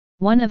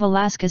One of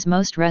Alaska's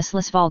most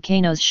restless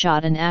volcanoes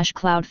shot an ash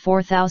cloud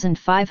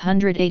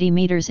 4,580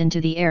 meters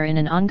into the air in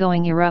an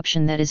ongoing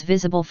eruption that is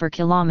visible for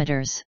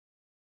kilometers.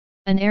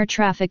 An air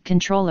traffic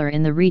controller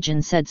in the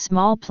region said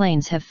small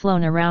planes have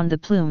flown around the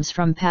Plumes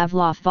from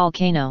Pavlof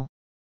Volcano.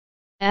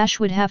 Ash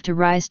would have to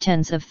rise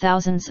tens of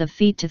thousands of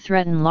feet to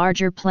threaten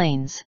larger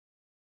planes.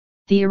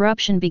 The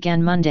eruption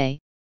began Monday,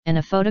 and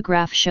a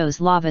photograph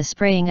shows lava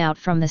spraying out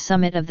from the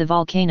summit of the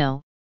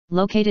volcano,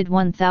 located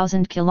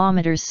 1,000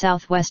 kilometers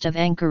southwest of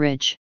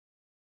Anchorage.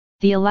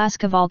 The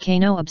Alaska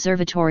Volcano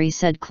Observatory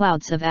said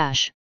clouds of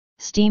ash,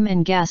 steam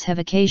and gas have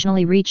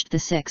occasionally reached the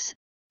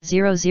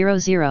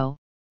 6,000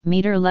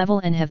 meter level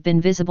and have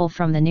been visible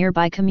from the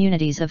nearby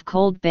communities of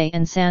Cold Bay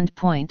and Sand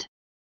Point.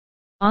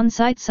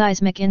 On-site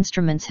seismic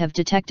instruments have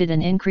detected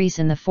an increase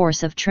in the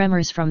force of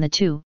tremors from the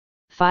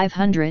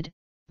 2,500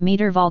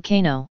 meter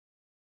volcano.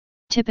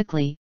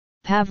 Typically,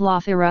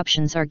 Pavlov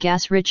eruptions are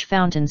gas-rich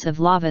fountains of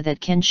lava that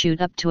can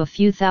shoot up to a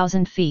few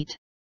thousand feet.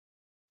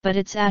 But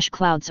its ash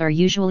clouds are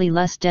usually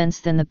less dense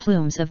than the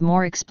plumes of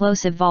more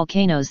explosive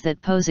volcanoes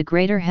that pose a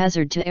greater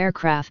hazard to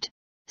aircraft,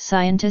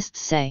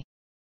 scientists say.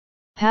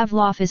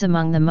 Pavlov is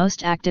among the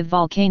most active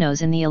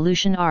volcanoes in the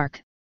Aleutian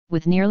Arc,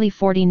 with nearly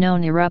 40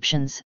 known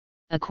eruptions,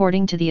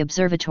 according to the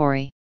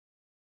observatory.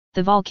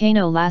 The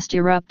volcano last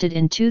erupted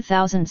in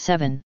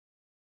 2007.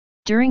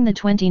 During the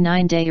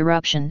 29-day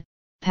eruption,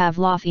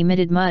 Pavlov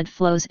emitted mud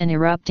flows and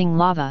erupting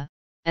lava,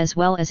 as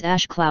well as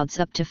ash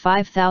clouds up to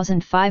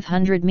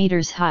 5,500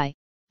 meters high,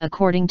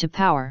 according to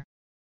Power.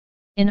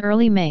 In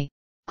early May,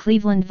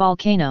 Cleveland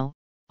Volcano,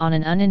 on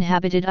an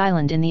uninhabited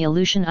island in the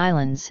Aleutian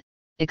Islands,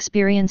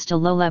 experienced a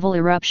low-level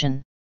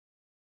eruption.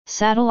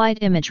 Satellite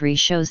imagery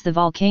shows the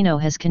volcano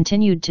has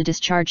continued to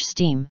discharge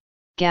steam,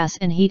 gas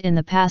and heat in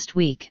the past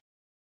week.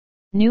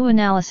 New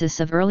analysis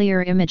of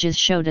earlier images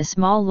showed a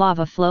small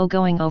lava flow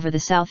going over the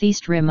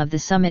southeast rim of the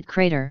summit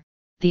crater,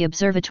 the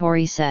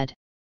observatory said.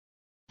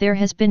 There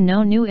has been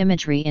no new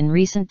imagery in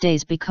recent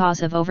days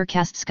because of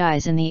overcast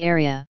skies in the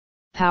area,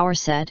 Power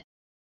said.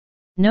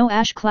 No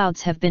ash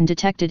clouds have been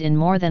detected in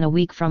more than a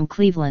week from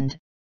Cleveland,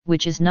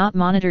 which is not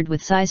monitored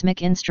with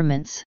seismic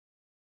instruments.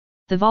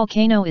 The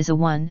volcano is a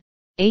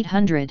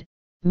 1,800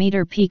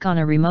 meter peak on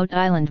a remote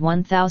island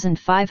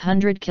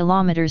 1,500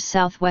 kilometers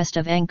southwest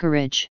of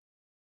Anchorage.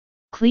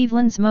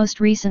 Cleveland's most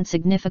recent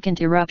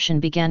significant eruption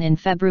began in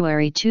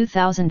February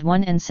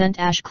 2001 and sent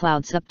ash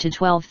clouds up to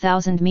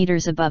 12,000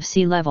 meters above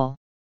sea level.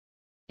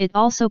 It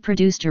also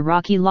produced a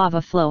rocky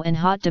lava flow and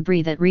hot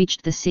debris that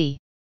reached the sea.